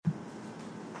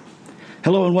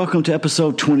Hello and welcome to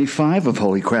episode 25 of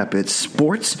Holy Crap, It's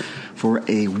Sports for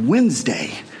a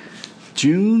Wednesday,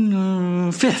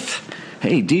 June 5th.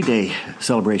 Hey, D-Day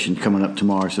celebration coming up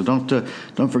tomorrow, so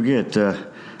don't forget,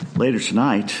 later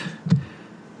tonight,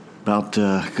 about,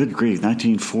 good grief,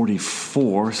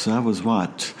 1944, so that was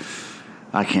what?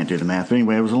 I can't do the math, but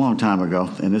anyway, it was a long time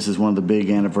ago, and this is one of the big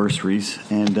anniversaries,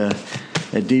 and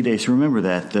at D-Day, so remember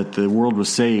that the world was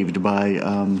saved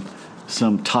by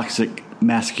some toxic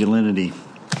masculinity.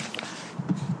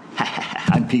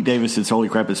 I'm Pete Davis. It's Holy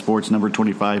Crap, It's Sports, number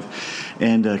 25,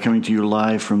 and coming to you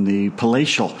live from the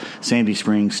palatial Sandy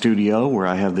Springs studio, where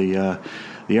I have the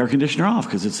air conditioner off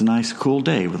because it's a nice, cool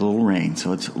day with a little rain,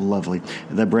 so it's lovely.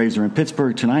 The Braves are in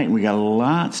Pittsburgh tonight, and we got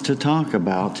lots to talk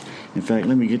about. In fact,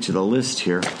 let me get you the list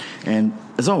here. And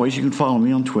as always, you can follow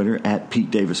me on Twitter at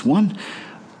Pete Davis1,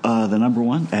 the number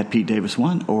one, at Pete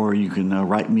Davis1, or you can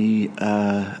write me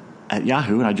at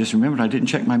Yahoo, and I just remembered I didn't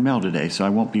check my mail today, so I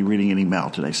won't be reading any mail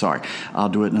today. Sorry. I'll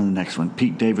do it in the next one.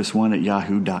 PeteDavis1 at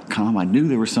yahoo.com. I knew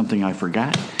there was something I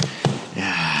forgot.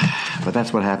 Yeah, but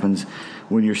that's what happens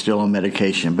when you're still on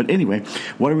medication. But anyway,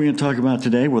 what are we going to talk about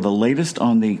today? Well, the latest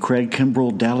on the Craig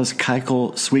Kimbrell Dallas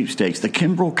Keuchel sweepstakes. The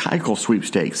Kimbrell Keuchel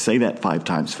sweepstakes. Say that 5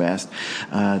 times fast.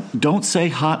 Don't say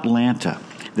Hotlanta.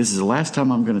 This is the last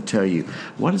time I'm going to tell you.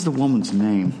 What is the woman's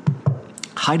name?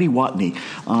 Heidi Watney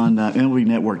on MLB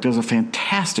Network does a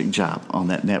fantastic job on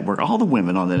that network. All the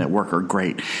women on the network are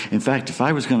great. In fact, if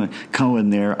I was going to go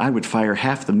in there, I would fire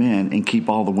half the men and keep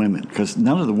all the women because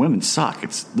none of the women suck.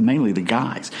 It's mainly the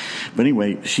guys. But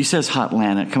anyway, she says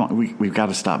Hotlanta. Come on, we've got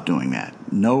to stop doing that.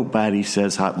 Nobody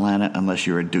says Hotlanta unless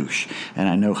you're a douche. And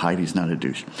I know Heidi's not a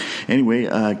douche. Anyway,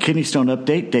 kidney stone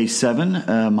update, day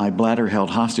 7. My bladder held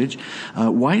hostage.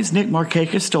 Why is Nick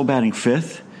Markakis still batting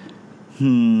 5th?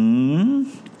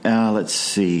 Let's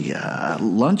see.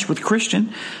 Lunch with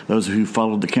Christian. Those who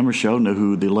followed the Kimmer Show know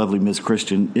who the lovely Miss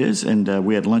Christian is. And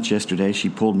we had lunch yesterday. She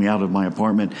pulled me out of my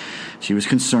apartment. She was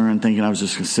concerned, thinking I was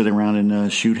just going to sit around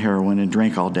and shoot heroin and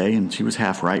drink all day. And she was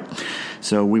half right.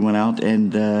 So we went out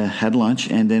and had lunch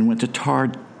and then went to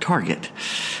Target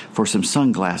for some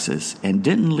sunglasses, and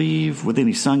didn't leave with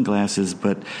any sunglasses,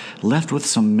 but left with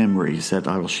some memories that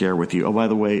I will share with you. Oh, by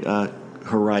the way,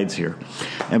 her ride's here.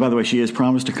 And by the way, she has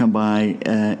promised to come by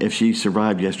if she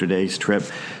survived yesterday's trip.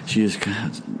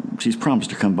 She's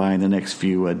promised to come by in the next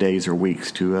few days or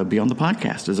weeks to be on the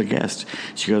podcast as a guest.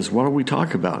 She goes, what do we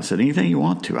talk about? I said, anything you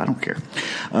want to. I don't care.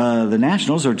 The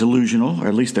Nationals are delusional, or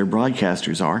at least their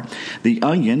broadcasters are. The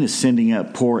Onion is sending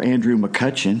up poor Andrew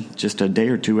McCutchen just a day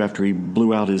or two after he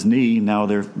blew out his knee. Now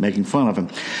they're making fun of him.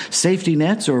 Safety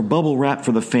nets or bubble wrap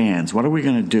for the fans? What are we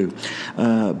going to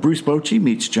do? Bruce Bochy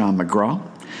meets John McGraw.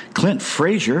 Clint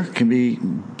Frazier can be a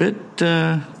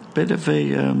bit of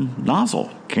a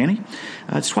nozzle, can he?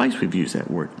 It's twice we've used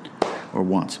that word, or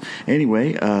once.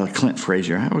 Anyway, Clint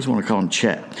Frazier, I always want to call him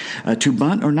Chet. To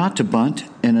bunt or not to bunt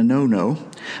in a no-no.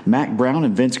 Mac Brown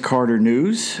and Vince Carter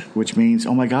news, which means,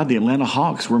 oh my God, the Atlanta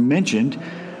Hawks were mentioned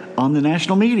on the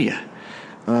national media.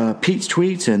 Pete's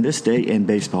tweets and this day in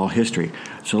baseball history.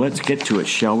 So let's get to it,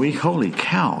 shall we? Holy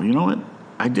cow, you know what?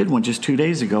 I did one just 2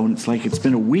 days ago, and it's like it's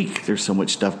been a week. There's so much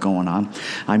stuff going on.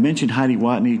 I mentioned Heidi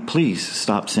Watney. Please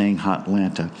stop saying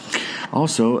Hotlanta.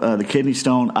 Also, the kidney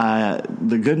stone,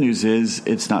 the good news is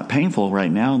it's not painful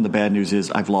right now, and the bad news is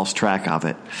I've lost track of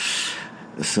it.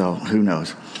 So who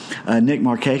knows? Nick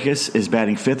Markakis is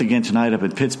batting 5th again tonight up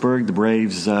in Pittsburgh. The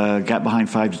Braves got behind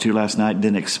 5-2 last night,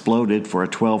 then exploded for a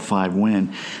 12-5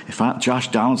 win. Josh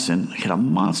Donaldson hit a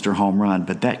monster home run,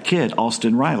 but that kid,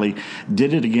 Austin Riley,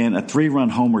 did it again, a 3-run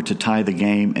homer to tie the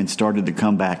game and started the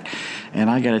comeback. And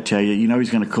I got to tell you,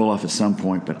 he's going to cool off at some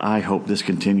point, but I hope this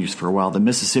continues for a while. The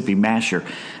Mississippi Masher,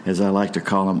 as I like to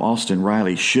call him, Austin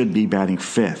Riley, should be batting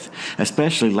 5th,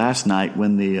 especially last night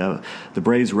when the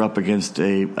Braves were up against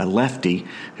a lefty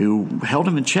who held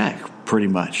him in check pretty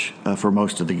much for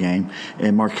most of the game.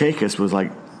 And Markakis was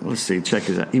like, let's see, check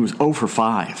his out. He was 0 for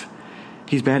 5.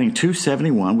 He's batting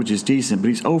 .271, which is decent, but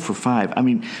he's 0 for 5. I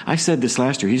mean, I said this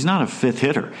last year. He's not a 5th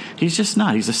hitter. He's just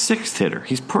not. He's a 6th hitter.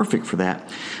 He's perfect for that.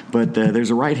 But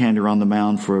there's a right-hander on the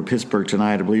mound for Pittsburgh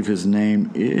tonight. I believe his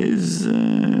name is,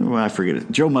 I forget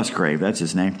it. Joe Musgrave, that's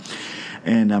his name.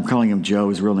 And I'm calling him Joe.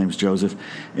 His real name is Joseph.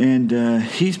 And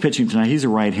he's pitching tonight. He's a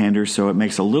right-hander, so it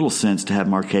makes a little sense to have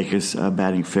Markakis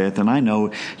batting 5th. And I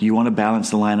know you want to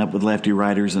balance the lineup with lefty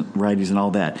righties and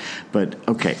all that. But,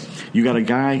 okay, you got a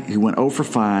guy who went 0 for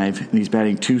 5, and he's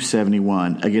batting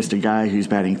 .271 against a guy who's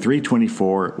batting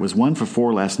 .324, was 1 for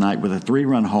 4 last night with a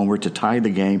 3-run homer to tie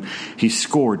the game. He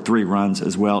scored 3 runs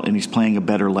as well, and he's playing a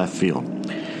better left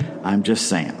field. I'm just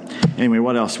saying. Anyway,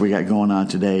 what else we got going on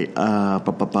today?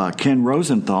 Ken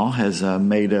Rosenthal has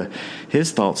made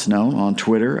his thoughts known on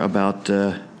Twitter about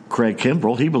Craig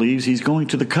Kimbrell. He believes he's going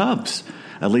to the Cubs.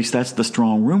 At least that's the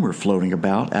strong rumor floating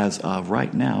about as of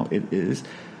right now. It is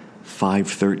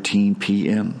 5:13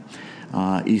 p.m.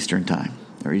 Eastern Time.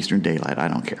 Or Eastern Daylight, I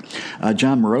don't care.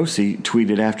 John Morosi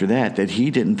tweeted after that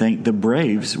he didn't think the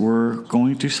Braves were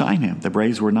going to sign him. The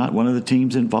Braves were not one of the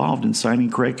teams involved in signing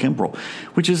Craig Kimbrell,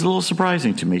 which is a little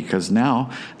surprising to me because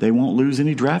now they won't lose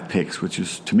any draft picks, which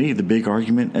is, to me, the big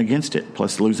argument against it,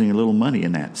 plus losing a little money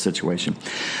in that situation.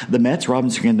 The Mets,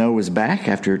 Robinson Cano is back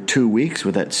after 2 weeks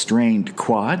with that strained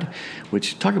quad,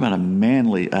 which, talk about a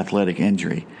manly athletic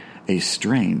injury. A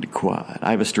strained quad.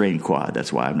 I have a strained quad.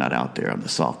 That's why I'm not out there on the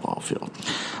softball field.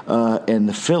 And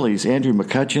the Phillies, Andrew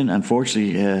McCutchen,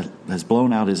 unfortunately, has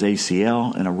blown out his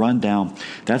ACL in a rundown.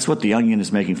 That's what the Onion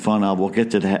is making fun of. We'll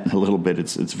get to that in a little bit.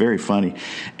 It's very funny.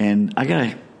 And I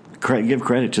got to give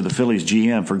credit to the Phillies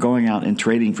GM for going out and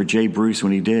trading for Jay Bruce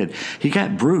when he did. He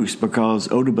got Bruce because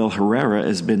Odubel Herrera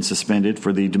has been suspended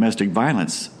for the domestic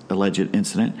violence alleged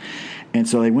incident. And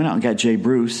so they went out and got Jay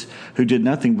Bruce, who did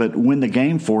nothing but win the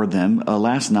game for them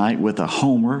last night with a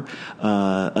homer,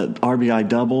 an RBI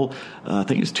double. I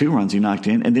think it was 2 runs he knocked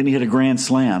in. And then he hit a grand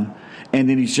slam. And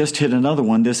then he's just hit another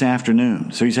one this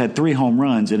afternoon. So he's had 3 home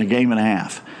runs in a game and a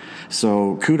half.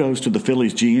 So kudos to the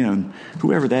Phillies GM,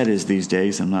 whoever that is these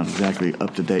days. I'm not exactly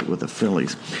up to date with the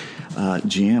Phillies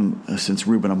GM since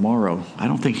Ruben Amaro. I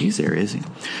don't think he's there, is he?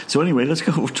 So anyway, let's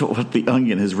go to what the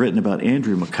Onion has written about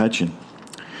Andrew McCutchen.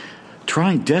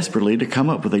 Trying desperately to come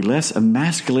up with a less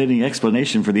emasculating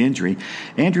explanation for the injury,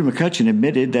 Andrew McCutchen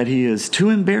admitted that he is too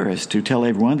embarrassed to tell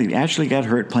everyone that he actually got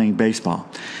hurt playing baseball.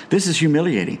 This is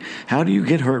humiliating. How do you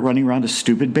get hurt running around a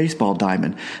stupid baseball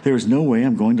diamond? There is no way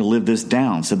I'm going to live this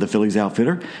down, said the Phillies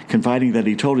outfitter, confiding that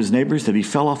he told his neighbors that he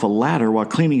fell off a ladder while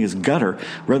cleaning his gutter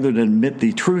rather than admit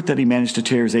the truth that he managed to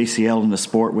tear his ACL in the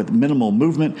sport with minimal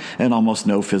movement and almost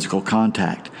no physical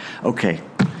contact. Okay.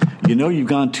 You know you've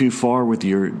gone too far with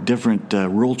your different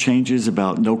rule changes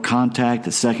about no contact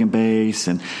at second base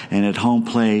and at home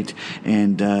plate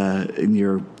and in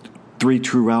your 3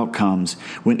 true outcomes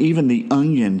when even the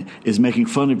Onion is making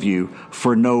fun of you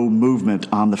for no movement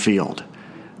on the field,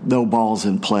 no balls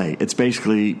in play. It's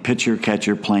basically pitcher,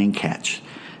 catcher, playing catch.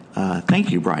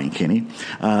 Thank you, Brian Kinney.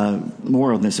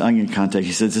 More on this Onion context.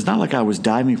 He says, it's not like I was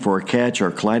diving for a catch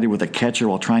or collided with a catcher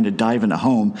while trying to dive into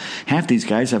home. Half these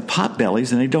guys have pot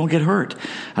bellies and they don't get hurt.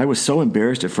 I was so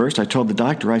embarrassed at first, I told the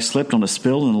doctor I slipped on a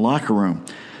spill in the locker room.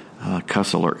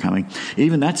 Cuss alert coming.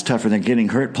 Even that's tougher than getting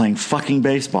hurt playing fucking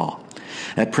baseball.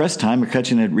 At press time,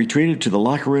 McCutchen had retreated to the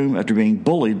locker room after being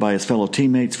bullied by his fellow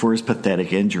teammates for his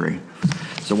pathetic injury.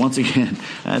 So once again,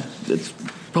 it's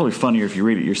probably funnier if you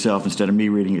read it yourself instead of me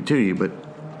reading it to you, but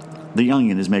the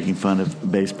Onion is making fun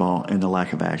of baseball and the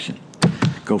lack of action.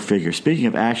 Go figure. Speaking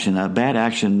of action, bad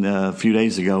action a few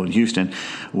days ago in Houston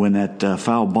when that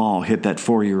foul ball hit that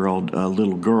 4-year-old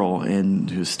little girl and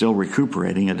who's still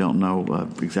recuperating. I don't know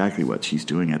exactly what she's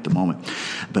doing at the moment.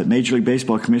 But Major League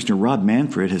Baseball Commissioner Rob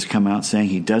Manfred has come out saying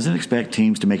he doesn't expect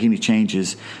teams to make any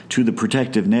changes to the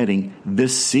protective netting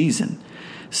this season,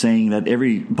 saying that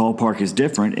every ballpark is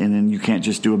different, and then you can't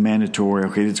just do a mandatory,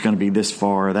 okay, it's going to be this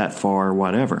far or that far or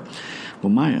whatever. Well,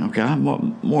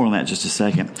 more on that in just a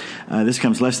second. This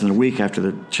comes less than a week after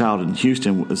the child in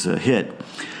Houston was hit.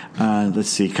 Let's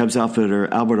see, Cubs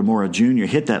outfitter Albert Amora Jr.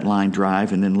 hit that line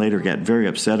drive and then later got very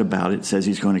upset about it, says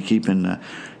he's going to keep in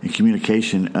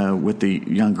communication with the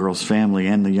young girl's family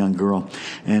and the young girl.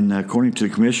 And according to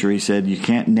the commissioner, he said, you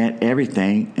can't net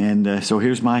everything, and so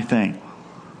here's my thing.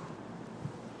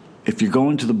 If you're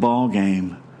going to the ball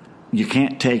game, you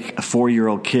can't take a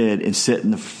 4-year-old kid and sit in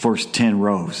the first 10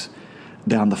 rows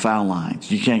down the foul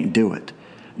lines. You can't do it.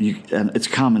 And it's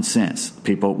common sense,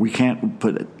 people. We can't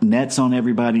put nets on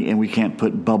everybody, and we can't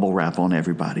put bubble wrap on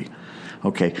everybody.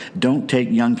 Okay, don't take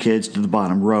young kids to the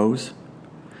bottom rows.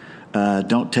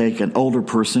 Don't take an older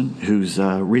person whose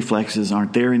reflexes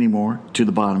aren't there anymore to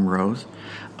the bottom rows.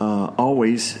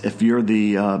 Always, if you're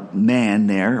the man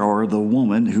there or the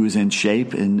woman who's in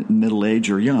shape and middle age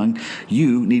or young,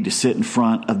 you need to sit in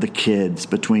front of the kids.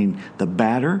 Between the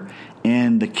batter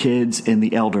and the kids and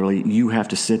the elderly, you have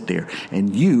to sit there.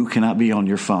 And you cannot be on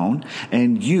your phone,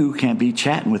 and you can't be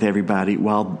chatting with everybody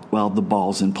while the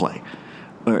ball's in play.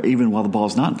 Or even while the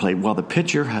ball's not in play, while the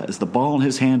pitcher has the ball in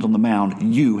his hand on the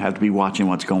mound, you have to be watching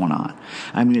what's going on.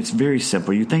 I mean, it's very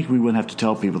simple. You'd think we wouldn't have to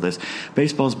tell people this.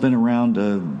 Baseball's been around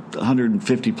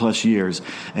 150-plus years,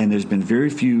 and there's been very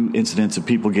few incidents of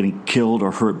people getting killed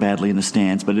or hurt badly in the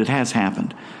stands, but it has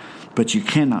happened. But you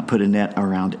cannot put a net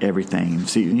around everything.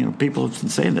 See, people have been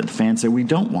saying that. The fans say we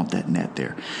don't want that net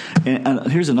there.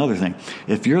 And here's another thing.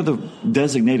 If you're the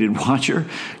designated watcher,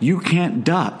 you can't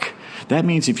duck. That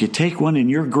means if you take one in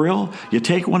your grill, you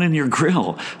take one in your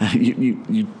grill.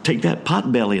 You take that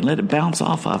pot belly and let it bounce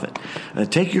off of it.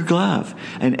 Take your glove.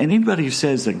 And anybody who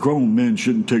says that grown men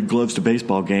shouldn't take gloves to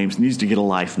baseball games needs to get a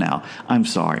life now. I'm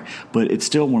sorry. But it's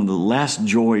still one of the last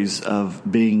joys of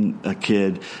being a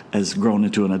kid as grown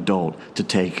into an adult to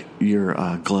take your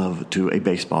glove to a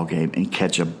baseball game and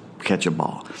catch a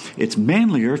ball. It's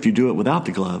manlier if you do it without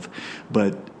the glove,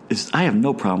 but I have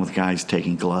no problem with guys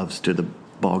taking gloves to the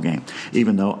ball game,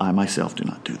 even though I myself do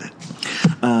not do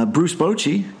that. Bruce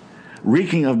Bochy,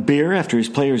 reeking of beer after his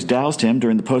players doused him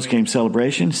during the post-game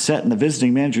celebration, sat in the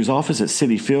visiting manager's office at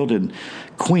Citi Field in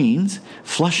Queens,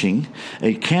 Flushing,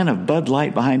 a can of Bud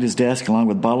Light behind his desk, along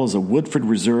with bottles of Woodford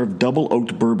Reserve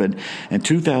double-oaked bourbon and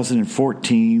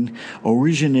 2014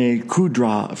 Origine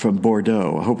Coudray from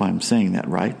Bordeaux. I hope I'm saying that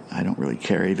right. I don't really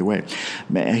care either way.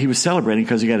 He was celebrating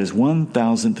because he got his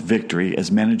 1,000th victory as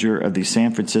manager of the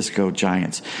San Francisco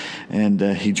Giants. And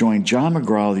he joined John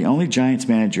McGraw, the only Giants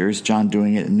managers, John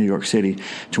doing it in New York City,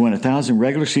 to win 1,000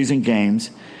 regular season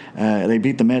games. They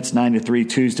beat the Mets 9-3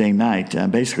 Tuesday night.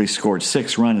 Basically scored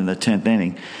 6 runs in the 10th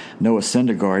inning. Noah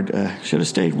Syndergaard should have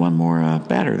stayed one more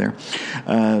batter there.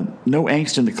 No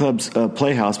angst in the club's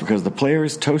playhouse because the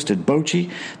players toasted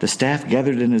Bochy. The staff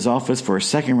gathered in his office for a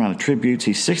second round of tributes.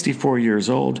 He's 64 years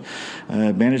old.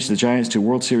 Managed the Giants to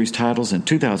World Series titles in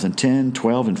 2010,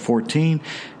 12, and 14.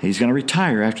 He's going to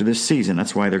retire after this season.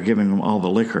 That's why they're giving him all the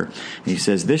liquor. He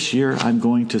says, this year I'm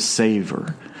going to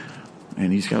savor.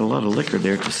 And he's got a lot of liquor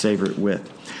there to savor it with.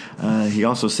 He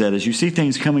also said, as you see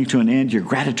things coming to an end, your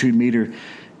gratitude meter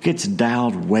gets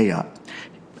dialed way up.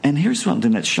 And here's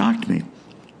something that shocked me.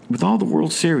 With all the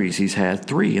World Series he's had,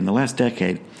 3 in the last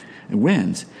decade,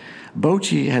 wins,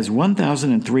 Bochy has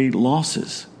 1,003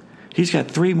 losses. He's got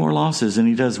 3 more losses than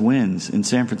he does wins in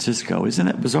San Francisco. Isn't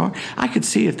that bizarre? I could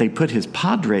see if they put his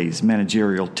Padres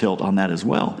managerial tilt on that as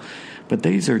well. But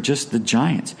these are just the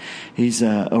Giants. He's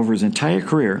over his entire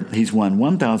career, he's won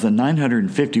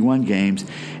 1,951 games,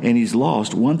 and he's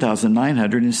lost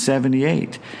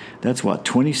 1,978. That's what,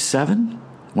 27?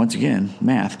 Once again,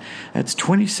 math. That's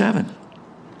 27.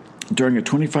 During a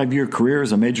 25-year career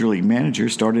as a major league manager,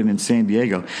 started in San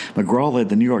Diego, McGraw led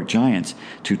the New York Giants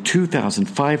to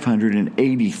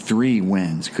 2,583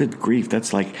 wins. Good grief,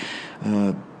 that's like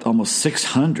almost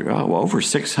 600, over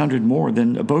 600 more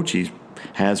than Bochy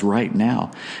has right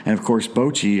now. And of course,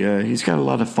 Bochy, he's got a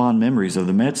lot of fond memories of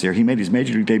the Mets there. He made his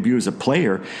major league debut as a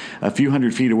player a few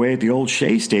hundred feet away at the old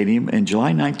Shea Stadium on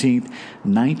July 19th,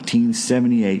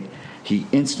 1978. He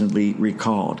instantly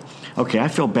recalled. Okay, I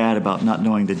feel bad about not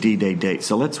knowing the D-Day date,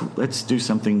 so let's do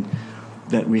something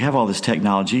that we have all this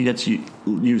technology. Let's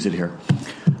use it here.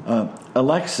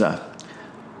 Alexa,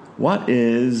 what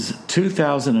is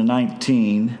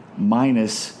 2019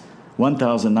 minus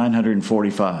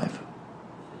 1,945?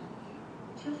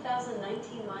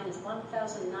 2019 minus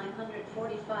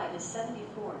 1,945 is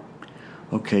 74.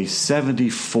 Okay,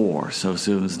 74. So it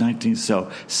was 19. So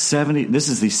 70. This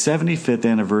is the 75th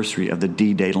anniversary of the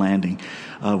D-Day landing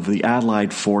of the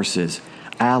Allied forces.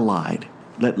 Allied.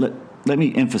 Let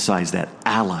me emphasize that.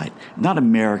 Allied. Not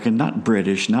American, not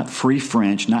British, not Free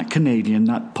French, not Canadian,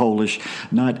 not Polish,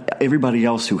 not everybody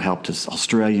else who helped us,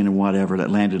 Australian and whatever, that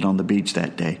landed on the beach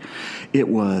that day. It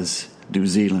was New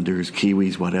Zealanders,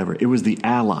 Kiwis, whatever. It was the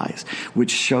Allies,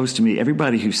 which shows to me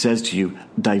everybody who says to you,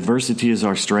 diversity is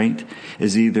our strength,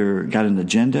 is either got an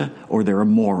agenda or they're a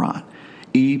moron.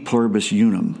 E pluribus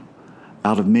unum.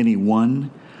 Out of many,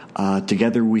 one.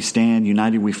 Together we stand,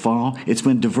 united we fall. It's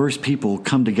when diverse people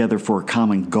come together for a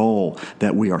common goal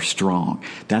that we are strong.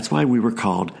 That's why we were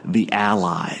called the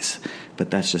Allies.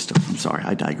 But that's just, I'm sorry,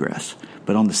 I digress.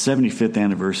 But on the 75th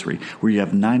anniversary, where you have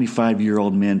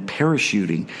 95-year-old men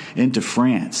parachuting into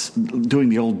France, doing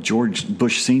the old George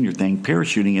Bush Sr. thing,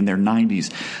 parachuting in their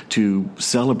 90s to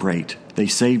celebrate. They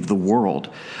saved the world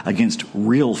against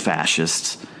real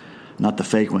fascists, not the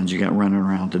fake ones you got running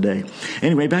around today.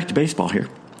 Anyway, back to baseball here.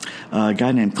 A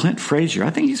guy named Clint Frazier. I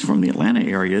think he's from the Atlanta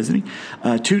area, isn't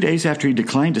he? 2 days after he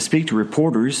declined to speak to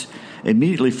reporters,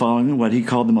 immediately following what he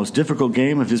called the most difficult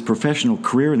game of his professional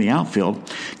career in the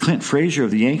outfield, Clint Frazier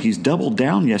of the Yankees doubled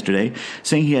down yesterday,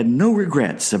 saying he had no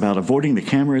regrets about avoiding the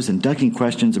cameras and ducking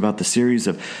questions about the series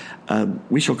of,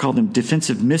 we shall call them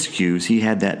defensive miscues he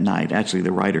had that night. Actually,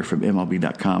 the writer from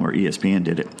MLB.com or ESPN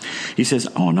did it. He says,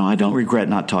 oh, no, I don't regret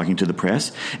not talking to the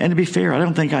press. And to be fair, I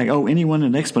don't think I owe anyone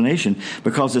an explanation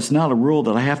because it's not a rule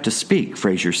that I have to speak,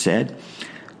 Frazier said.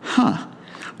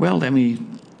 Well, let me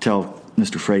tell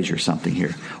Mr. Frazier something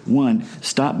here. One,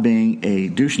 stop being a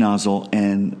douche nozzle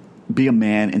and be a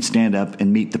man and stand up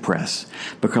and meet the press.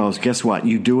 Because guess what?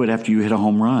 You do it after you hit a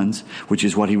home run, which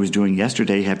is what he was doing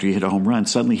yesterday after he hit a home run.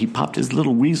 Suddenly he popped his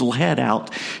little weasel head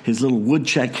out, his little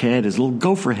woodchuck head, his little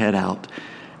gopher head out.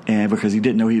 And because he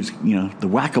didn't know he was, the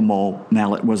whack-a-mole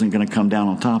mallet wasn't going to come down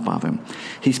on top of him.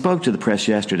 He spoke to the press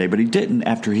yesterday, but he didn't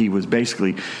after he was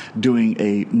basically doing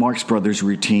a Marx Brothers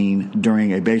routine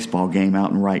during a baseball game out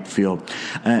in right field.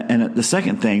 And the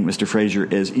second thing, Mr. Frazier,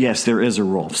 is, yes, there is a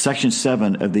rule. Section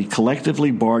 7 of the Collectively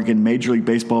Bargained Major League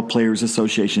Baseball Players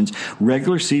Association's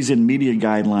regular season media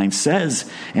guideline says,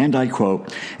 and I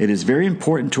quote, "It is very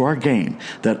important to our game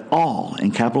that all,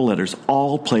 in capital letters,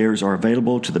 all players are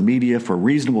available to the media for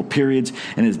reasonable periods,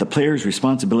 and it is the player's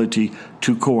responsibility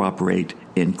to cooperate,"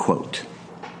 end quote.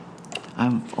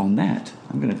 On that,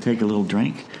 I'm going to take a little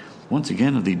drink, once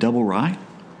again, of the double rye,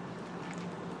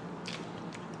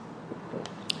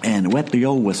 and wet the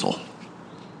old whistle.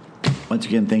 Once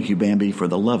again, thank you, Bambi, for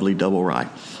the lovely double rye.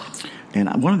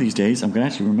 And one of these days, I'm going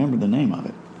to actually remember the name of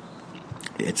it.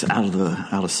 It's out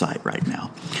of sight right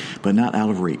now, but not out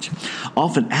of reach.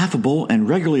 Often affable and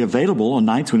regularly available on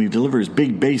nights when he delivers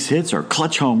big base hits or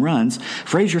clutch home runs,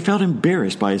 Frazier felt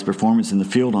embarrassed by his performance in the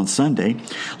field on Sunday,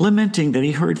 lamenting that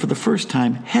he heard for the first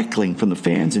time heckling from the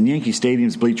fans in Yankee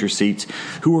Stadium's bleacher seats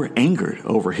who were angered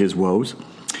over his woes.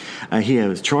 He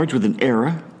was charged with an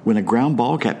error when a ground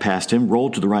ball got past him,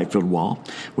 rolled to the right field wall,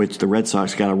 which the Red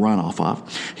Sox got a run off of.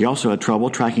 He also had trouble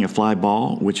tracking a fly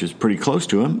ball, which was pretty close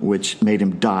to him, which made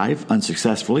him dive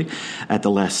unsuccessfully at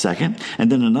the last second.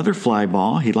 And then another fly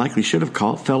ball he likely should have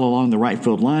caught fell along the right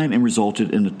field line and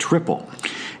resulted in a triple.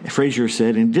 Frazier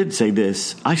said, and did say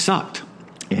this, "I sucked."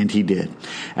 And he did.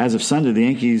 As of Sunday, the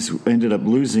Yankees ended up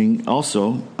losing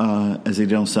also, as they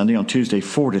did on Sunday, on Tuesday,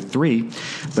 4-3.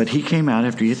 But he came out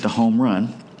after he hit the home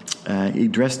run. He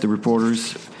addressed the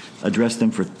reporters, addressed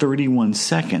them for 31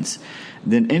 seconds,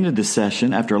 then ended the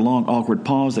session after a long, awkward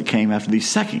pause that came after the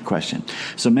second question.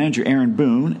 So manager Aaron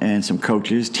Boone and some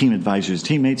coaches, team advisors,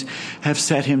 teammates have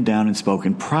sat him down and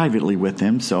spoken privately with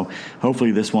him. So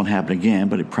hopefully this won't happen again,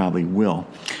 but it probably will.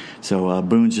 So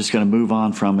Boone's just going to move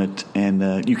on from it,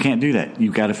 and you can't do that.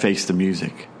 You've got to face the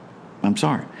music. I'm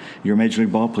sorry. You're a Major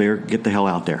League ball player. Get the hell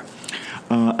out there.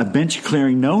 A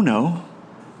bench-clearing no-no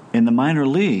in the minor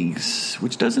leagues,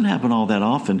 which doesn't happen all that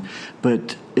often,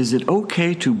 but is it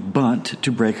okay to bunt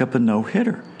to break up a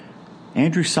no-hitter?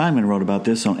 Andrew Simon wrote about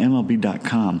this on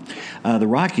MLB.com. The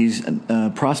Rockies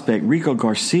prospect Rico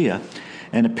Garcia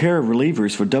and a pair of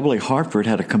relievers for AA Hartford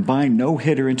had a combined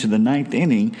no-hitter into the ninth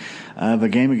inning of a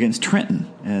game against Trenton.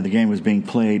 The game was being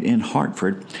played in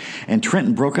Hartford, and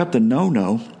Trenton broke up the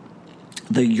no-no.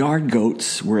 The Yard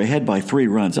Goats were ahead by 3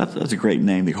 runs. That's a great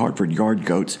name, the Hartford Yard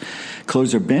Goats.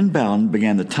 Closer Ben Bowden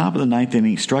began the top of the ninth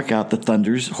inning, struck out the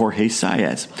Thunder's Jorge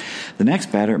Saez. The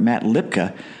next batter, Matt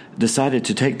Lipka, decided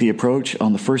to take the approach.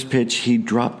 On the first pitch, he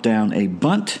dropped down a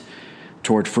bunt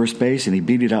toward first base, and he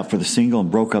beat it out for the single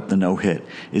and broke up the no-hit.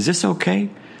 Is this okay?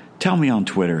 Tell me on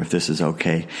Twitter if this is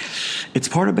okay. It's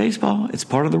part of baseball. It's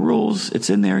part of the rules. It's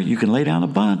in there. You can lay down a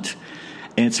bunt.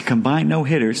 And it's a combined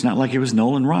no-hitter. It's not like it was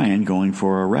Nolan Ryan going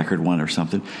for a record one or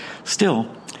something. Still,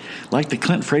 like the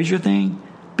Clint Frazier thing,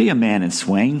 be a man and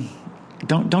swing.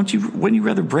 Wouldn't you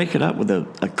rather break it up with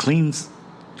a clean,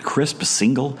 crisp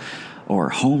single or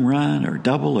home run or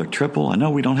double or triple? I know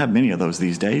we don't have many of those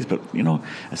these days, but,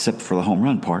 except for the home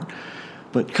run part.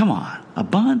 But come on, a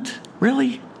bunt?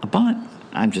 Really? A bunt?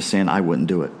 I'm just saying I wouldn't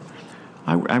do it.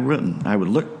 I wouldn't. I would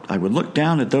look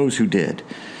down at those who did.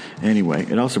 Anyway,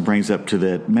 it also brings up to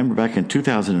that, remember back in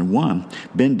 2001,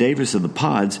 Ben Davis of the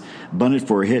Pods bunted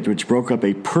for a hit which broke up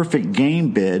a perfect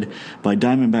game bid by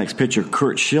Diamondbacks pitcher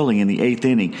Curt Schilling in the 8th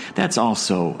inning. That's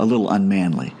also a little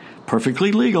unmanly.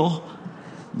 Perfectly legal,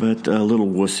 but a little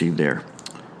wussy there.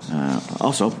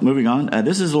 Also, moving on,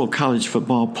 this is a little college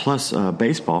football plus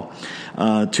baseball.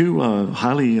 2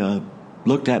 highly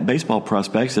looked at baseball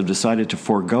prospects have decided to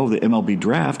forego the MLB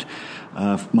draft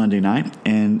Monday night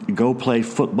and go play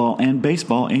football and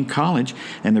baseball in college,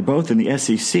 and they're both in the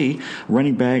SEC.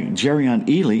 Running back Jerrion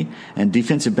Ealy and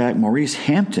defensive back Maurice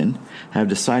Hampton have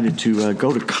decided to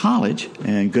go to college,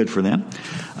 and good for them.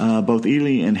 Both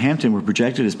Ealy and Hampton were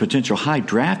projected as potential high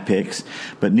draft picks,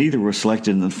 but neither were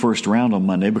selected in the first round on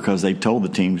Monday because they told the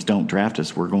teams, don't draft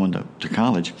us, we're going to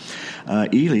college.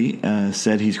 Ealy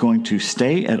said he's going to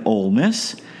stay at Ole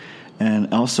Miss,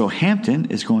 and also Hampton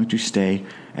is going to stay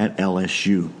at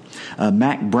LSU.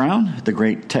 Mack Brown, the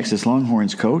great Texas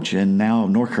Longhorns coach and now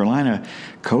North Carolina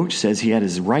coach, says he had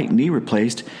his right knee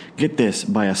replaced, get this,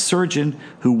 by a surgeon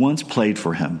who once played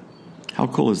for him. How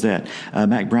cool is that?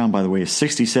 Mac Brown, by the way, is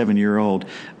 67-year-old,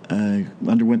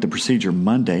 underwent the procedure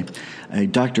Monday.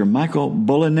 Dr. Michael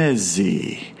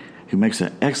Bolognese, who makes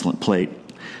an excellent plate,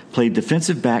 played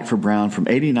defensive back for Brown from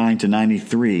 89 to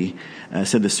 93,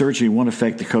 said the surgery won't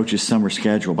affect the coach's summer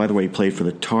schedule. By the way, he played for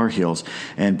the Tar Heels.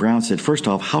 And Brown said, first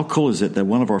off, how cool is it that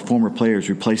one of our former players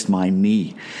replaced my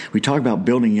knee? We talk about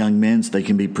building young men so they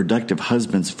can be productive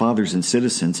husbands, fathers, and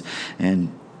citizens.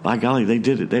 And by golly, they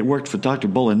did it. They worked for Dr.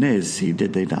 Bolognese,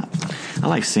 did they not? I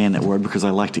like saying that word because I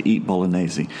like to eat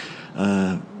bolognese.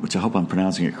 Which I hope I'm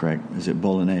pronouncing it correct. Is it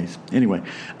bolognese? Anyway,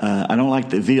 I don't like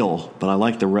the veal, but I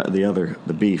like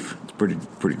the beef. It's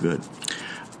pretty good.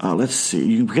 Let's see.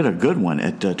 You can get a good one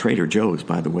at Trader Joe's,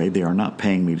 by the way. They are not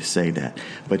paying me to say that.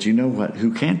 But you know what?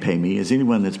 Who can pay me is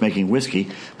anyone that's making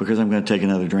whiskey, because I'm going to take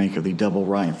another drink of the Double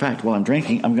Rye. In fact, while I'm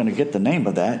drinking, I'm going to get the name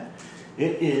of that.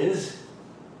 It is,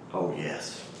 oh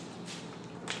yes.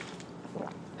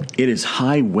 It is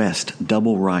High West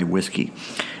Double Rye Whiskey.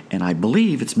 And I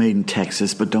believe it's made in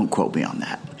Texas, but don't quote me on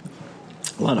that.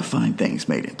 A lot of fine things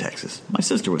made in Texas. My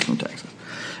sister was from Texas.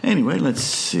 Anyway, let's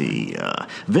see.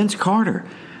 Vince Carter,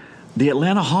 the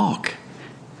Atlanta Hawk.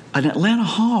 An Atlanta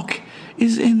Hawk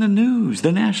is in the news,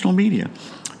 the national media.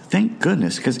 Thank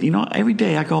goodness, because, every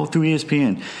day I go through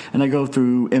ESPN, and I go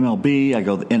through MLB, I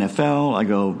go the NFL, I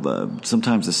go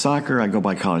sometimes the soccer, I go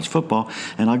by college football,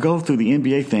 and I go through the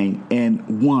NBA thing,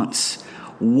 and once,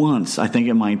 I think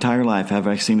in my entire life, have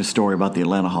I seen a story about the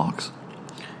Atlanta Hawks.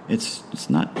 It's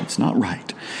not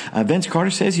right. Vince Carter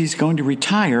says he's going to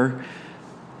retire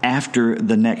after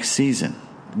the next season,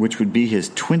 which would be his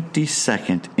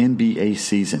 22nd NBA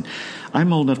season.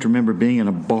 I'm old enough to remember being in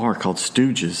a bar called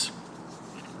Stooges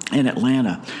in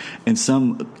Atlanta, and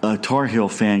some Tar Heel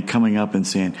fan coming up and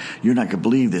saying, "You're not going to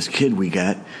believe this kid we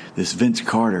got, this Vince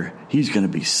Carter. He's going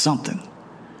to be something."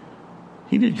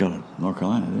 He did go to North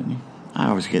Carolina, didn't he? I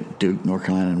always get Duke, North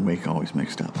Carolina, and Wake always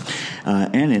mixed up.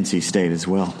 And NC State as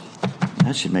well.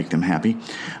 That should make them happy.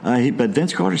 But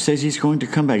Vince Carter says he's going to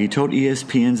come back. He told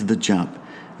ESPN's The Jump.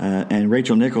 And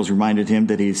Rachel Nichols reminded him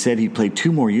that he said he played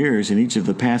 2 more years in each of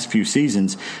the past few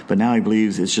seasons, but now he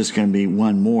believes it's just going to be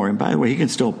 1 more. And by the way, he can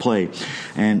still play.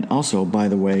 And also, by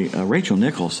the way, Rachel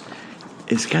Nichols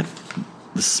has got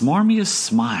the smarmiest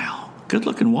smile.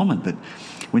 Good-looking woman, but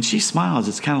when she smiles,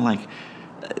 it's kind of like,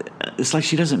 it's like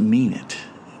she doesn't mean it.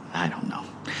 I don't know.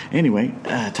 Anyway,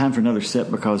 time for another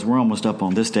sip because we're almost up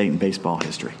on this date in baseball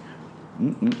history.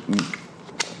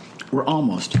 We're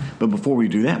almost. But before we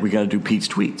do that, we got to do Pete's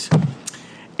Tweets.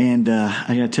 And I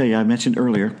got to tell you, I mentioned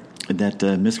earlier that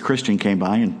Miss Christian came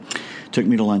by and took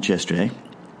me to lunch yesterday.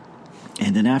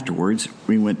 And then afterwards,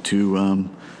 we went to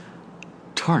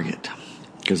Target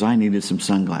because I needed some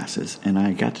sunglasses. And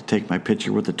I got to take my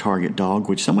picture with the Target dog,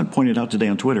 which someone pointed out today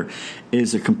on Twitter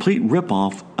is a complete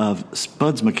ripoff of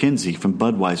Spuds MacKenzie from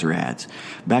Budweiser ads,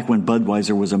 back when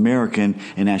Budweiser was American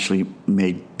and actually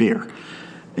made beer.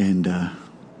 And,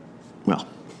 well,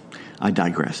 I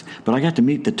digress. But I got to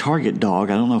meet the Target dog.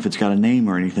 I don't know if it's got a name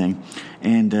or anything.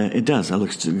 And it does. It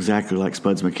looks exactly like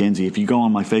Spuds MacKenzie. If you go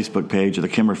on my Facebook page or the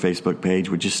Kimmer Facebook page,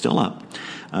 which is still up,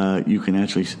 you can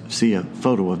actually see a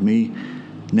photo of me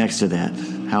next to that.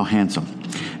 How handsome.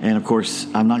 And, of course,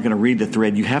 I'm not going to read the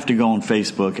thread. You have to go on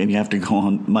Facebook and you have to go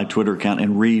on my Twitter account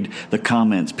and read the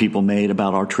comments people made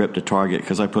about our trip to Target,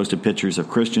 because I posted pictures of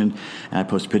Christian, and I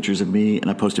posted pictures of me,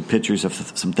 and I posted pictures of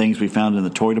some things we found in the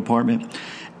toy department.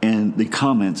 And the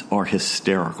comments are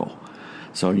hysterical.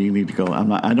 So you need to go.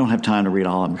 I don't have time to read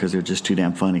all of them because they're just too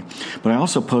damn funny. But I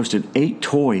also posted 8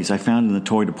 toys I found in the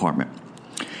toy department.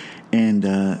 And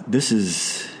this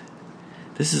is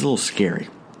a little scary.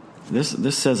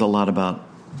 This says a lot about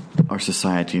our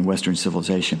society and Western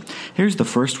civilization. Here's the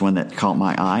first one that caught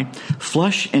my eye.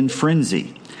 Flush and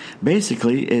Frenzy.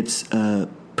 Basically, it's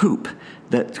poop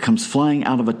that comes flying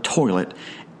out of a toilet,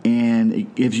 and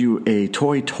it gives you a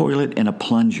toy toilet and a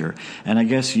plunger. And I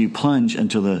guess you plunge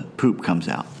until the poop comes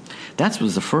out. That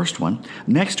was the first one.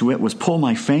 Next to it was Pull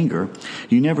My Finger.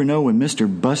 You never know when Mr.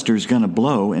 Buster's going to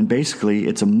blow. And basically,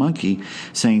 it's a monkey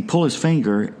saying, pull his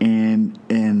finger, and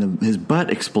his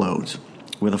butt explodes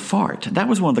with a fart. That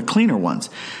was one of the cleaner ones.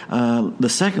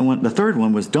 The third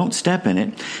one was Don't Step in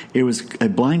It. It was a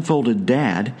blindfolded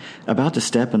dad about to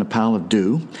step in a pile of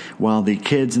dew while the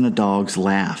kids and the dogs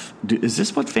laugh. Is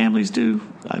this what families do?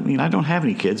 I mean, I don't have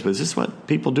any kids, but is this what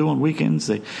people do on weekends?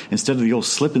 They, instead of the old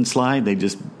slip and slide, they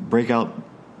just break out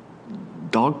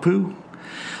dog poo?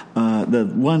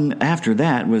 The one after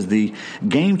that was the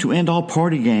game to end all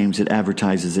party games. It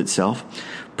advertises itself.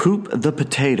 Poop the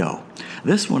Potato.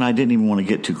 This one I didn't even want to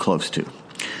get too close to.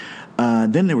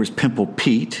 Then there was Pimple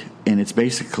Pete, and it's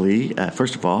basically,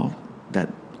 first of all,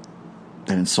 that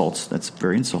That's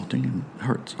very insulting and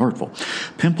hurtful.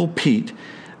 Pimple Pete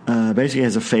basically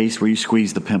has a face where you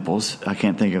squeeze the pimples. I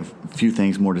can't think of a few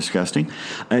things more disgusting,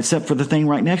 except for the thing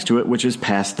right next to it, which is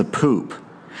Pass the Poop.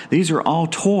 These are all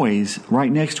toys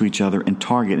right next to each other in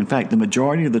Target. In fact, the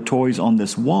majority of the toys on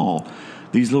this wall,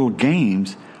 these little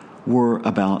games, were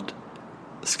about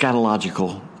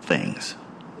scatological things.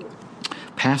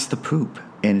 Pass the Poop.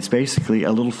 And it's basically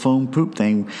a little foam poop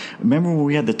thing. Remember when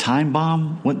we had the time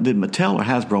bomb? What did Mattel or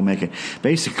Hasbro make it?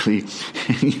 Basically,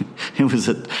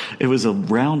 it was a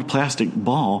round plastic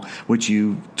ball which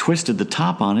you twisted the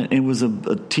top on it. And it was a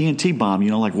TNT bomb,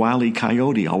 like Wile E.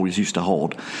 Coyote always used to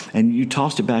hold. And you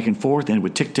tossed it back and forth, and it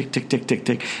would tick, tick, tick, tick, tick,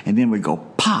 tick, and then it would go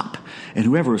pop. And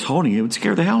whoever was holding it would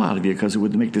scare the hell out of you because it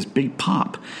would make this big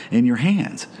pop in your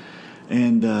hands.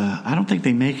 And I don't think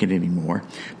they make it anymore,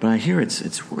 but I hear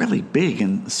it's really big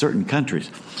in certain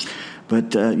countries.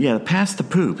 But Pass the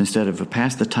Poop instead of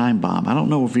Pass the Time Bomb. I don't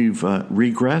know if you've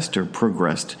regressed or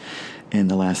progressed in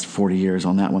the last 40 years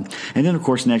on that one. And then, of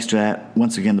course, next to that,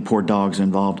 once again, the poor dogs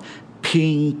involved,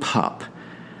 Peeing Pup.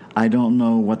 I don't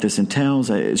know what this entails.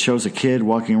 It shows a kid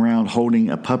walking around holding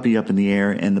a puppy up in the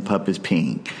air, and the pup is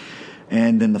peeing.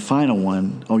 And then the final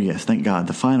one, oh yes, thank God,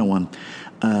 the final one,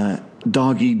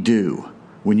 Doggy Do.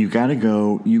 When you gotta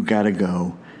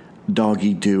go,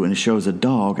 doggy do. And it shows a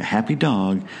dog, a happy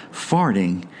dog,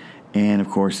 farting. And of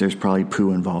course, there's probably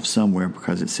poo involved somewhere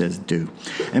because it says do.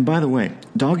 And by the way,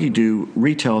 Doggy Do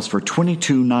retails for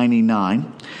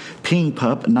 $22.99. Peeing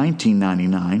Pup,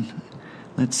 $19.99.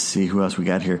 Let's see who else we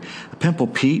got here. Pimple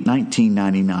Pete,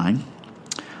 $19.99.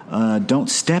 Don't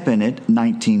Step in It,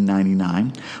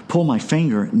 $19.99. Pull My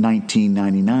Finger,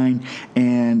 $19.99.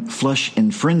 And Flush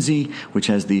in Frenzy, which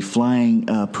has the flying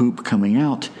poop coming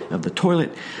out of the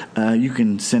toilet. You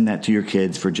can send that to your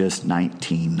kids for just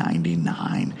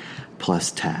 $19.99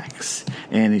 plus tax.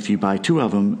 And if you buy two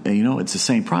of them, it's the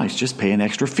same price. Just pay an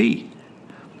extra fee.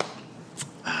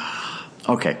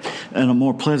 Okay, on a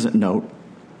more pleasant note,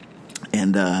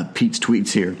 and Pete's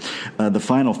tweets here. The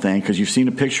final thing, because you've seen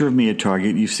a picture of me at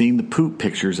Target. You've seen the poop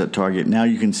pictures at Target. Now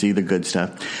you can see the good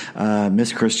stuff.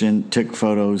 Miss Christian took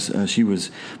photos. She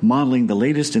was modeling the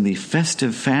latest in the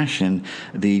festive fashion,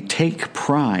 the Take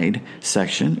Pride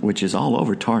section, which is all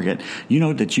over Target. You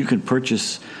know that you can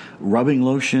purchase rubbing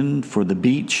lotion for the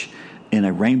beach in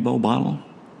a rainbow bottle?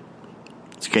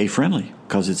 It's gay-friendly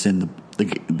because it's in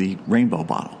the rainbow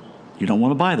bottle. You don't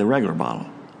want to buy the regular bottle.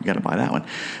 You got to buy that one.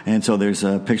 And so there's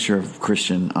a picture of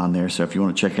Christian on there. So if you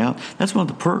want to check out, that's one of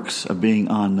the perks of being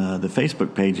on the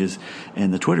Facebook pages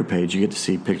and the Twitter page. You get to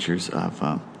see pictures of,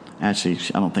 actually,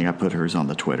 I don't think I put hers on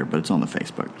the Twitter, but it's on the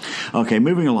Facebook. Okay,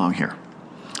 moving along here.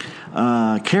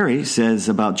 Carrie says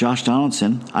about Josh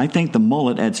Donaldson, I think the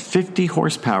mullet adds 50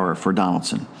 horsepower for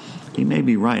Donaldson. He may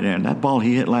be right. And that ball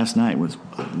he hit last night was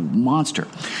a monster.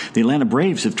 The Atlanta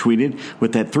Braves have tweeted,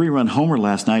 with that 3-run homer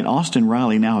last night, Austin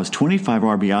Riley now has 25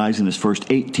 RBIs in his first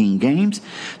 18 games.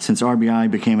 Since RBI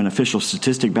became an official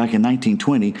statistic back in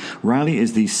 1920, Riley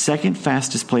is the second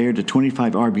fastest player to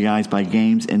 25 RBIs by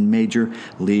games in Major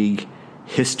League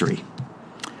history.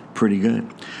 Pretty good.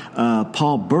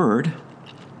 Paul Bird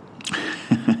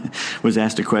was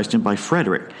asked a question by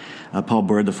Frederick. Paul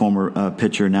Bird, the former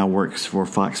pitcher, now works for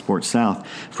Fox Sports South.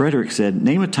 Frederick said,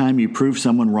 name a time you proved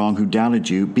someone wrong who doubted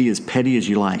you. Be as petty as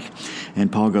you like.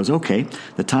 And Paul goes, okay,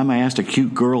 the time I asked a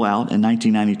cute girl out in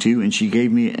 1992 and she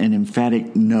gave me an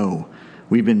emphatic no.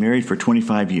 We've been married for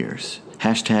 25 years.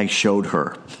 # showed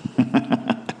her.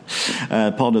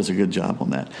 Paul does a good job on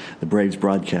that, the Braves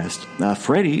broadcast.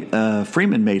 Freddie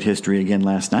Freeman made history again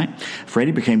last night.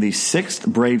 Freddie became the 6th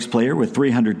Braves player with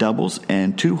 300 doubles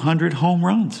and 200 home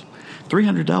runs.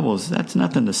 300 doubles, that's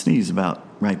nothing to sneeze about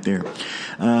right there.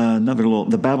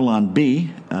 The Babylon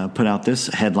Bee put out this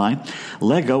headline.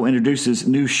 Lego introduces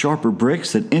new sharper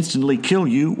bricks that instantly kill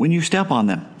you when you step on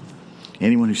them.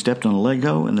 Anyone who stepped on a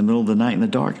Lego in the middle of the night in the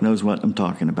dark knows what I'm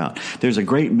talking about. There's a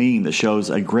great meme that shows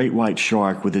a great white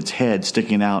shark with its head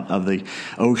sticking out of the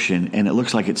ocean, and it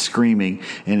looks like it's screaming,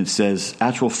 and it says,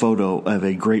 actual photo of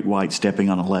a great white stepping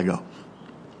on a Lego.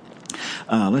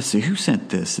 Let's see, who sent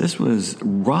this? This was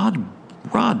Rod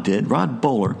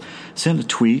Bowler sent a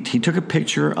tweet. He took a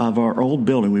picture of our old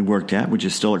building we worked at, which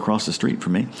is still across the street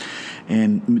from me,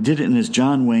 and did it in his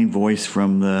John Wayne voice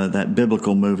from that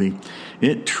biblical movie.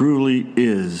 It truly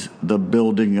is the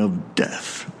building of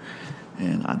death.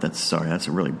 And that's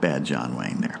a really bad John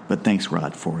Wayne there. But thanks,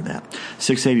 Rod, for that.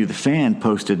 680 The Fan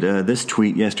posted this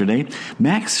tweet yesterday.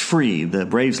 Max Free, the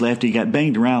Braves lefty, got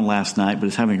banged around last night, but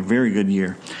is having a very good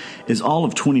year, is all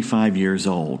of 25 years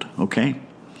old, okay?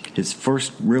 His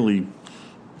first really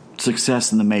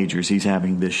success in the majors he's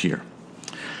having this year.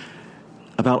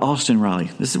 about Austin Riley.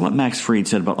 This is what Max Fried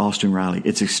said about Austin Riley.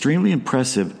 It's extremely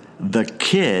impressive. The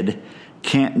kid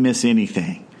can't miss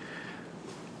anything.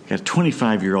 Got a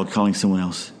 25-year-old calling someone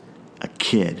else a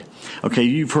kid. Okay,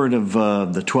 you've heard of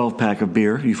the 12-pack of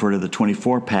beer. You've heard of the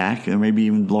 24-pack, or maybe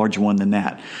even larger one than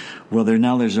that. Well,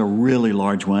 there's a really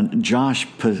large one. Josh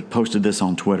posted this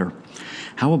on Twitter.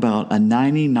 How about a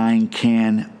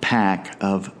 99-can pack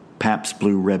of Pabst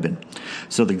Blue Ribbon?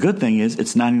 So the good thing is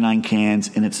it's 99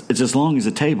 cans, and it's as long as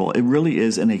a table. It really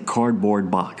is in a cardboard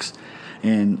box.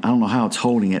 And I don't know how it's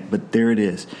holding it, but there it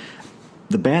is.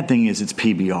 The bad thing is it's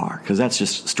PBR, because that's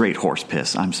just straight horse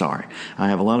piss. I'm sorry. I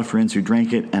have a lot of friends who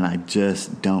drink it, and I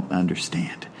just don't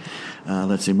understand.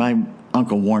 Let's see. My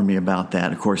uncle warned me about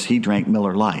that. Of course, he drank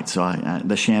Miller Lite, so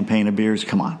the champagne of beers,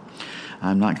 come on.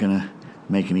 I'm not going to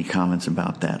make any comments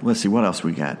about that. Let's see, what else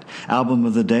we got? Album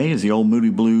of the day is the Old Moody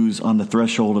Blues, On the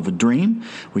Threshold of a Dream,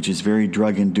 which is very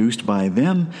drug-induced by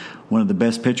them. One of the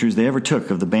best pictures they ever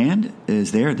took of the band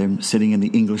is there. They're sitting in the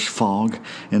English fog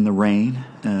in the rain,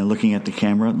 looking at the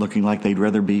camera, looking like they'd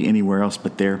rather be anywhere else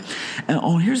but there.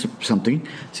 And here's something.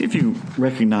 See if you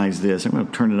recognize this. I'm going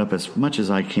to turn it up as much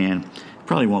as I can.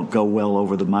 Probably won't go well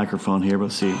over the microphone here, but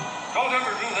let's see. Don't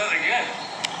ever do that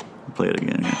again. Play it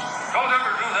again.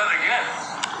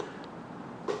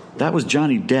 That was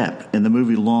Johnny Depp in the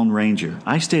movie Lone Ranger.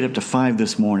 I stayed up to 5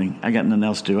 this morning. I got nothing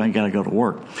else to do. I got to go to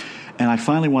work. And I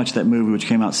finally watched that movie, which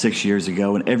came out 6 years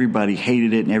ago, and everybody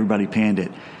hated it and everybody panned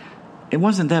it. It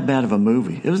wasn't that bad of a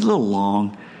movie. It was a little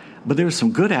long, but there were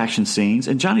some good action scenes,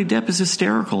 and Johnny Depp is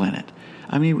hysterical in it.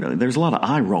 I mean, there's a lot of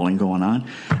eye rolling going on.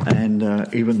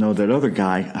 And even though that other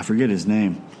guy, I forget his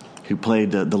name, who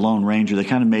played the Lone Ranger, they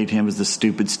kind of made him as the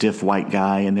stupid, stiff white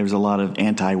guy, and there was a lot of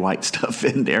anti-white stuff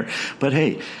in there. But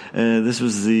hey, this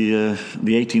was the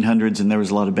 1800s, and there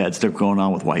was a lot of bad stuff going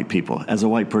on with white people. As a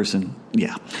white person,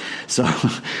 yeah. So,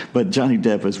 but Johnny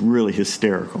Depp was really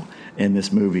hysterical in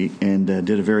this movie and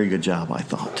did a very good job, I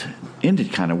thought.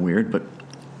 Ended kind of weird, but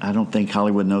I don't think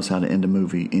Hollywood knows how to end a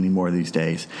movie anymore these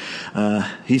days.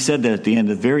 He said that at the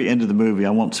very end of the movie. I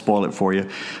won't spoil it for you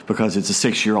because it's a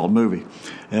 6-year-old movie.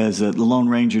 As the Lone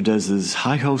Ranger does his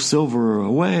hi-ho silver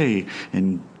away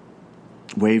and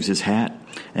waves his hat.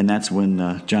 And that's when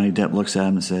Johnny Depp looks at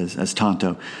him and says, as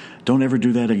Tonto, don't ever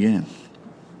do that again.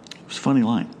 It was a funny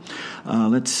line.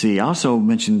 Let's see. I also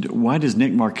mentioned, why does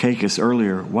Nick Markakis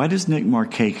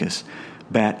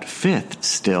bat fifth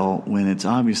still when it's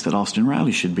obvious that Austin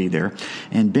Riley should be there?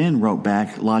 And Ben wrote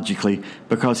back, logically,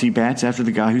 because he bats after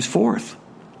the guy who's fourth.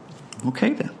 Okay,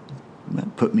 then.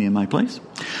 That put me in my place.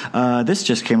 This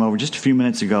just came over just a few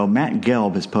minutes ago. Matt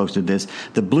Gelb has posted this.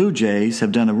 The Blue Jays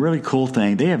have done a really cool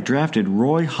thing. They have drafted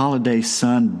Roy Halladay's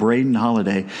son, Braden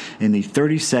Halladay, in the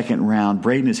 32nd round.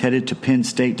 Braden is headed to Penn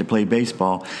State to play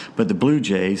baseball, but the Blue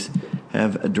Jays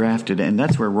have drafted, and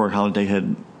that's where Roy Halladay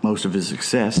had most of his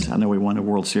success. I know he won a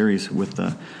World Series with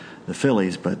the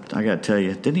Phillies, but I got to tell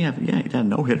you, he had a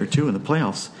no-hitter too in the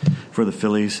playoffs for the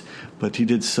Phillies, but he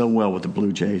did so well with the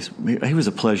Blue Jays. He was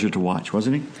a pleasure to watch,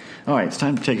 wasn't he? All right, it's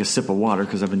time to take a sip of water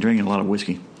because I've been drinking a lot of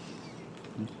whiskey.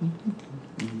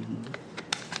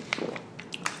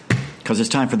 Because it's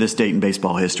time for this date in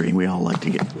baseball history, and we all like to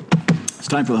get. It's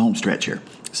time for the home stretch here,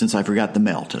 since I forgot the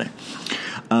mail today.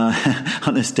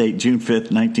 On this date, June 5th,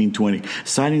 1920,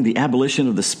 citing the abolition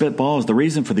of the spitball as the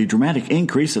reason for the dramatic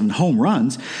increase in home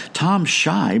runs, Tom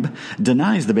Scheib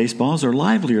denies the baseballs are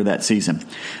livelier that season.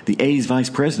 The A's vice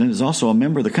president is also a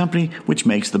member of the company which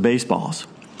makes the baseballs.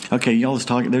 Okay, y'all is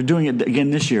talking. They're doing it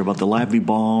again this year about the lively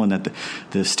ball and that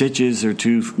the stitches are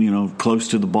too, close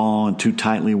to the ball and too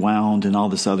tightly wound and all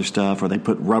this other stuff, or they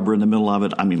put rubber in the middle of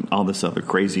it. I mean, all this other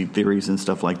crazy theories and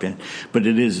stuff like that. But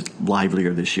it is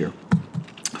livelier this year,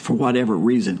 for whatever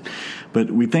reason. But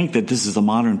we think that this is a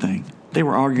modern thing. They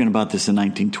were arguing about this in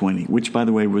 1920, which, by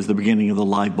the way, was the beginning of the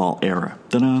live ball era.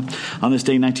 Ta-da. On this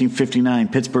day, 1959,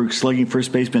 Pittsburgh slugging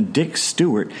first baseman Dick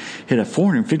Stewart hit a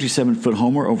 457-foot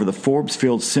homer over the Forbes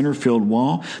Field center field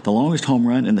wall, the longest home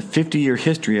run in the 50-year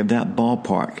history of that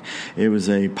ballpark. It was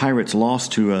a Pirates loss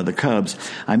to the Cubs.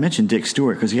 I mentioned Dick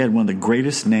Stewart because he had one of the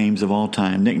greatest names of all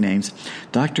time, nicknames,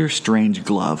 Dr. Strange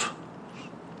Glove.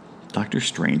 Dr.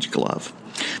 Strange Glove.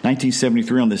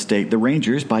 1973 on this date, the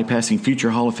Rangers, bypassing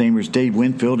future Hall of Famers Dave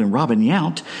Winfield and Robin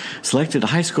Yount, selected a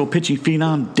high school pitching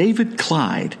phenom, David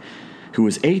Clyde, who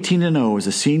was 18-0 as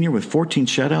a senior with 14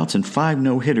 shutouts and 5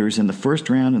 no-hitters in the first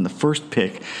round and the first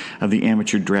pick of the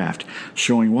amateur draft,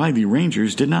 showing why the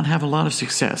Rangers did not have a lot of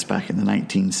success back in the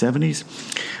 1970s,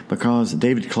 because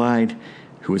David Clyde,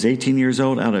 who was 18 years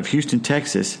old, out of Houston,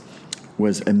 Texas,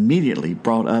 was immediately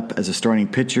brought up as a starting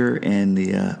pitcher in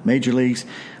the major leagues,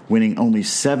 winning only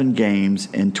 7 games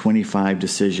and 25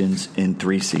 decisions in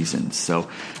 3 seasons. So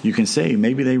you can say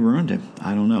maybe they ruined him.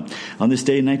 I don't know. On this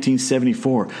day in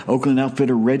 1974, Oakland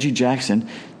outfitter Reggie Jackson,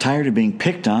 tired of being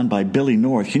picked on by Billy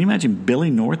North. Can you imagine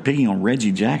Billy North picking on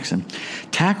Reggie Jackson?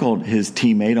 Tackled his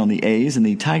teammate on the A's in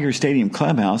the Tiger Stadium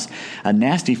clubhouse, a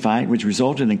nasty fight which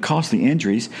resulted in costly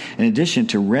injuries. In addition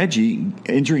to Reggie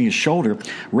injuring his shoulder,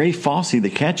 Ray Fosse,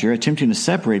 the catcher, attempting to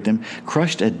separate them,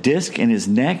 crushed a disc in his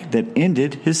neck that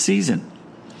ended his season.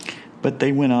 But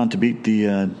they went on to beat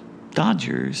the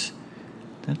Dodgers.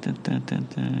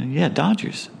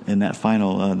 Dodgers in that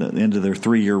final, the end of their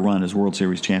 3-year run as World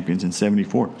Series champions in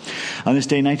 74. On this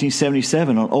day,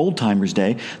 1977, on Old Timers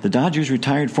Day, the Dodgers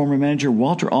retired former manager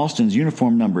Walter Austin's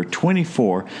uniform number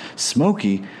 24.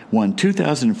 Smokey won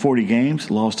 2,040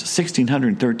 games, lost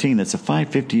 1,613. That's a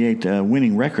 .558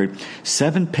 winning record,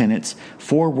 7 pennants,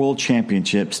 4 world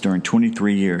championships during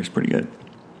 23 years. Pretty good.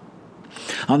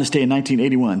 On this day in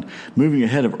 1981, moving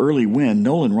ahead of Early Wynn,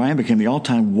 Nolan Ryan became the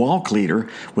all-time walk leader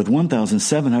with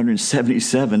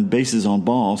 1,777 bases on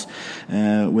balls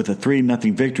with a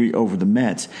 3-0 victory over the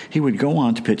Mets. He would go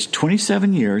on to pitch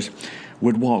 27 years,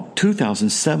 would walk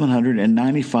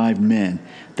 2,795 men.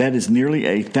 That is nearly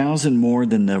 1,000 more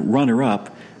than the runner-up,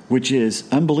 which is,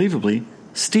 unbelievably,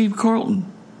 Steve Carlton.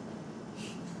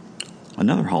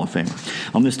 Another Hall of Famer.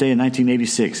 On this day in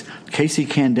 1986, Casey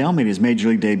Candell made his Major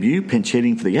League debut, pinch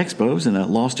hitting for the Expos in a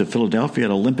loss to Philadelphia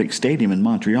at Olympic Stadium in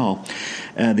Montreal.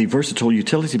 The versatile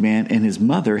utility man and his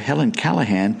mother, Helen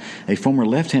Callahan, a former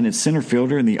left-handed center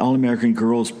fielder in the All-American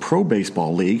Girls Pro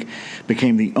Baseball League,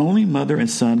 became the only mother and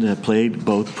son to have played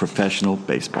both professional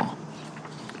baseball.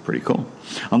 Pretty cool.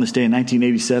 On this day in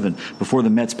 1987, before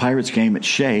the Mets-Pirates game at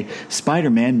Shea,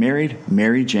 Spider-Man married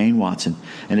Mary Jane Watson.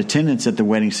 In attendance at the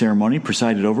wedding ceremony,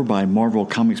 presided over by Marvel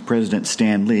Comics president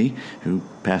Stan Lee, who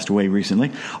passed away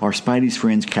recently, are Spidey's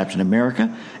friends Captain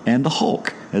America and the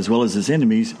Hulk, as well as his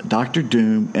enemies Doctor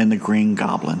Doom and the Green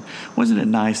Goblin. Wasn't it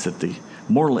nice that the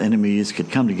mortal enemies could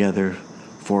come together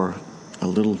for a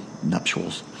little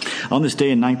nuptials? On this day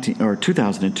in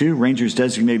 2002, Rangers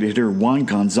designated hitter Juan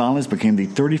Gonzalez became the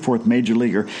 34th major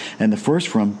leaguer and the first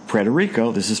from Puerto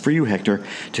Rico, this is for you, Hector,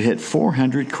 to hit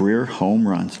 400 career home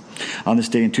runs. On this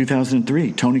day in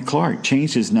 2003, Tony Clark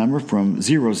changed his number from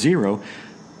 00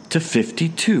 to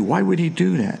 52. Why would he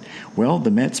do that? Well, the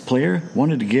Mets player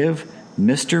wanted to give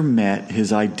Mr. Met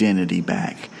his identity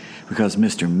back because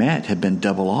Mr. Met had been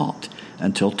double-alt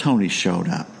until Tony showed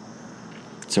up.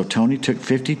 So Tony took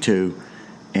 52,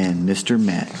 and Mr.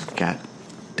 Met got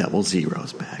double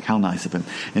zeros back. How nice of him.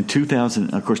 In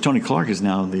 2000, of course, Tony Clark is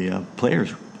now the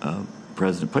Players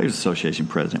Association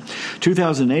president.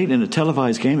 2008, in a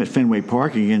televised game at Fenway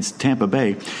Park against Tampa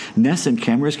Bay, NESN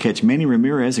cameras catch Manny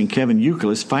Ramirez and Kevin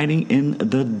Youkilis fighting in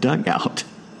the dugout.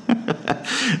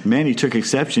 Manny took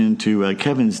exception to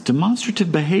Kevin's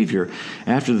demonstrative behavior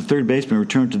after the third baseman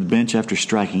returned to the bench after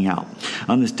striking out.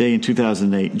 On this day in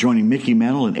 2008, joining Mickey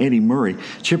Mantle and Eddie Murray,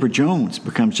 Chipper Jones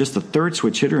becomes just the third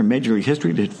switch hitter in Major League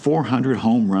history to hit 400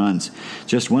 home runs.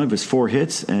 Just one of his 4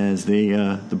 hits as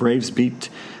the Braves beat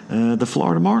the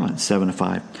Florida Marlins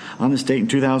 7-5. On this date in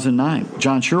 2009,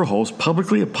 John Schuerholz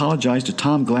publicly apologized to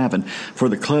Tom Glavine for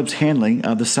the club's handling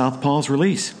of the Southpaw's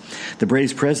release. The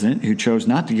Braves president, who chose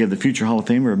not to give the future Hall of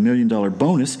Famer a $1 million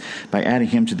bonus by adding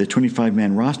him to the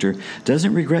 25-man roster,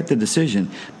 doesn't regret the decision,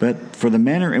 but for the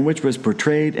manner in which it was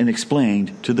portrayed and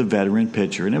explained to the veteran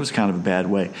pitcher. And it was kind of a bad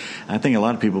way. I think a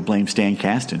lot of people blame Stan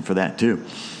Kasten for that, too.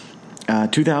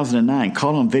 2009,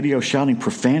 caught on video shouting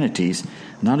profanities.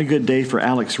 Not a good day for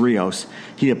Alex Rios.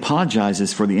 He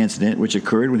apologizes for the incident, which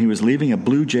occurred when he was leaving a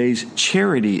Blue Jays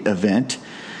charity event.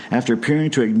 After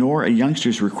appearing to ignore a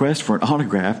youngster's request for an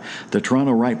autograph, the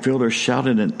Toronto right fielder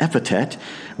shouted an epithet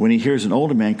when he hears an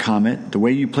older man comment, "The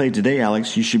way you played today,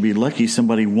 Alex, you should be lucky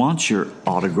somebody wants your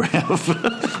autograph."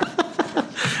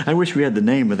 I wish we had the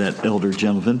name of that elder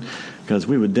gentleman, because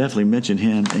we would definitely mention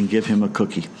him and give him a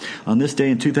cookie. On this day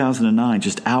in 2009,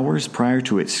 just hours prior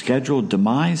to its scheduled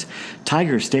demise,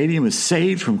 Tiger Stadium was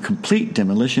saved from complete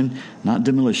demolition, not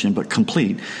demolition, but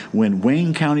complete, when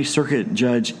Wayne County Circuit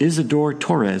Judge Isidore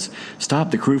Torres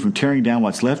stopped the crew from tearing down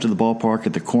what's left of the ballpark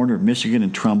at the corner of Michigan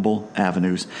and Trumbull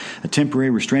Avenues. A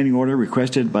temporary restraining order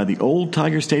requested by the Old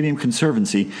Tiger Stadium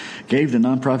Conservancy gave the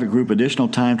nonprofit group additional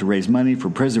time to raise money for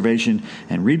preservation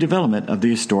and redevelopment of the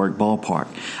historic ballpark.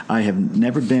 I have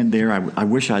never been there. I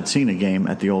wish I'd seen a game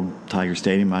at the Old Tiger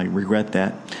Stadium. I regret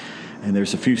that. And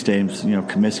there's a few stadiums,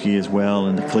 Comiskey as well,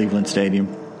 and the Cleveland Stadium.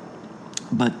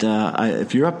 But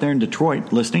if you're up there in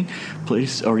Detroit listening,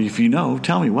 please, or if you know,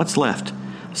 tell me what's left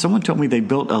Someone told me they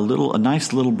built a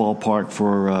nice little ballpark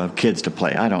for kids to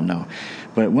play. I don't know.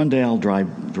 But one day I'll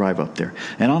drive up there.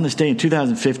 And on this day in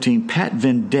 2015, Pat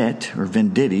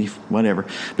Venditti, whatever,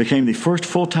 became the first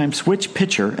full-time switch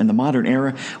pitcher in the modern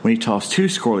era when he tossed 2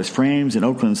 scoreless frames in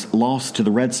Oakland's loss to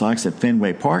the Red Sox at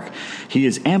Fenway Park. He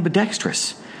is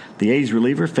ambidextrous. The A's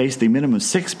reliever faced the minimum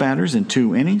 6 batters in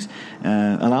 2 innings,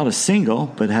 allowed a single,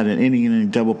 but had an inning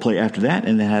double play after that,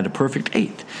 and then had a perfect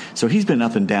 8th. So he's been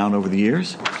up and down over the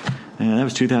years. That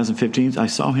was 2015. I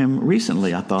saw him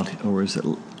recently, I thought, or was it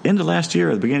end of last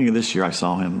year or the beginning of this year, I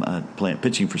saw him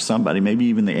pitching for somebody, maybe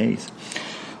even the A's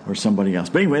or somebody else.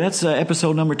 But anyway, that's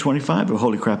episode number 25 of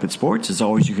Holy Crap at Sports. As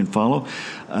always, you can follow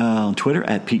on Twitter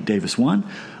at Pete Davis1.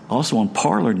 Also on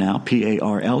Parler now,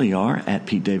 Parler at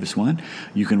Pete Davis1.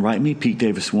 You can write me,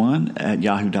 PeteDavis1 at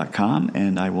yahoo.com,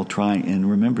 and I will try and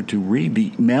remember to read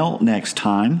the mail next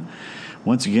time.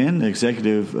 Once again, the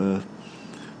executive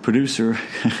producer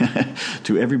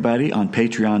to everybody on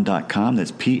patreon.com.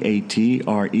 That's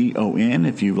Patreon.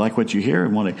 If you like what you hear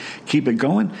and want to keep it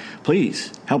going,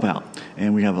 please help out.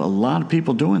 And we have a lot of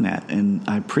people doing that, and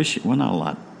I appreciate, well, not a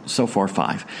lot, so far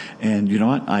 5. And you know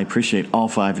what? I appreciate all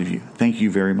 5 of you. Thank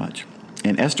you very much.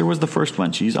 And Esther was the first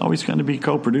one. She's always going to be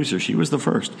co-producer. She was the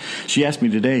first. She asked me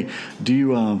today, do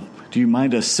you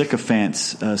mind us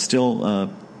sycophants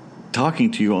still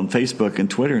talking to you on Facebook and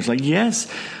Twitter? It's like,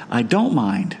 yes, I don't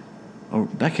mind. Oh,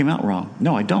 that came out wrong.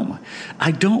 No, I don't mind.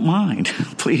 I don't mind.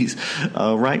 Please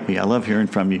write me. I love hearing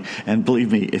from you. And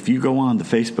believe me, if you go on the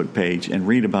Facebook page and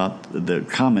read about the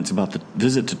comments about the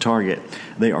visit to Target,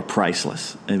 they are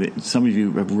priceless. Some of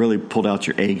you have really pulled out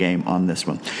your A game on this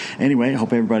one. Anyway, I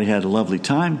hope everybody had a lovely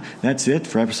time. That's it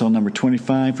for episode number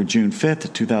 25 for June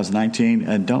 5th, 2019.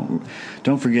 And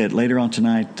don't forget, later on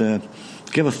tonight,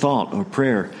 give a thought or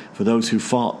prayer for those who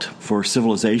fought for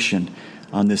civilization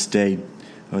on this day,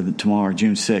 or tomorrow,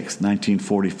 June 6th,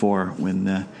 1944,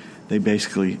 when they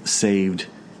basically saved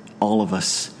all of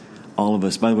us. All of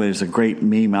us. By the way, there's a great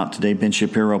meme out today. Ben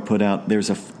Shapiro put out, there's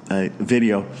a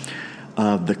video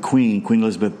of the Queen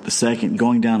Elizabeth II,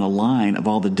 going down a line of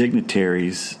all the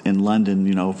dignitaries in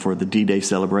London, for the D-Day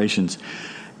celebrations.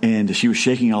 And she was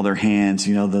shaking all their hands,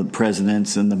 the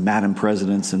presidents and the madam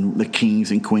presidents and the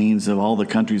kings and queens of all the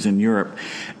countries in Europe.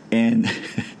 And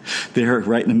there,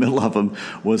 right in the middle of them,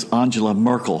 was Angela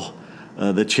Merkel,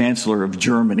 the Chancellor of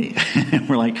Germany. And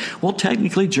we're like, well,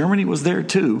 technically Germany was there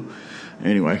too.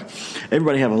 Anyway,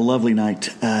 everybody have a lovely night,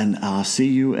 and I'll see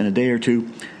you in a day or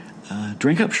two.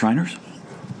 Drink up, Shriners.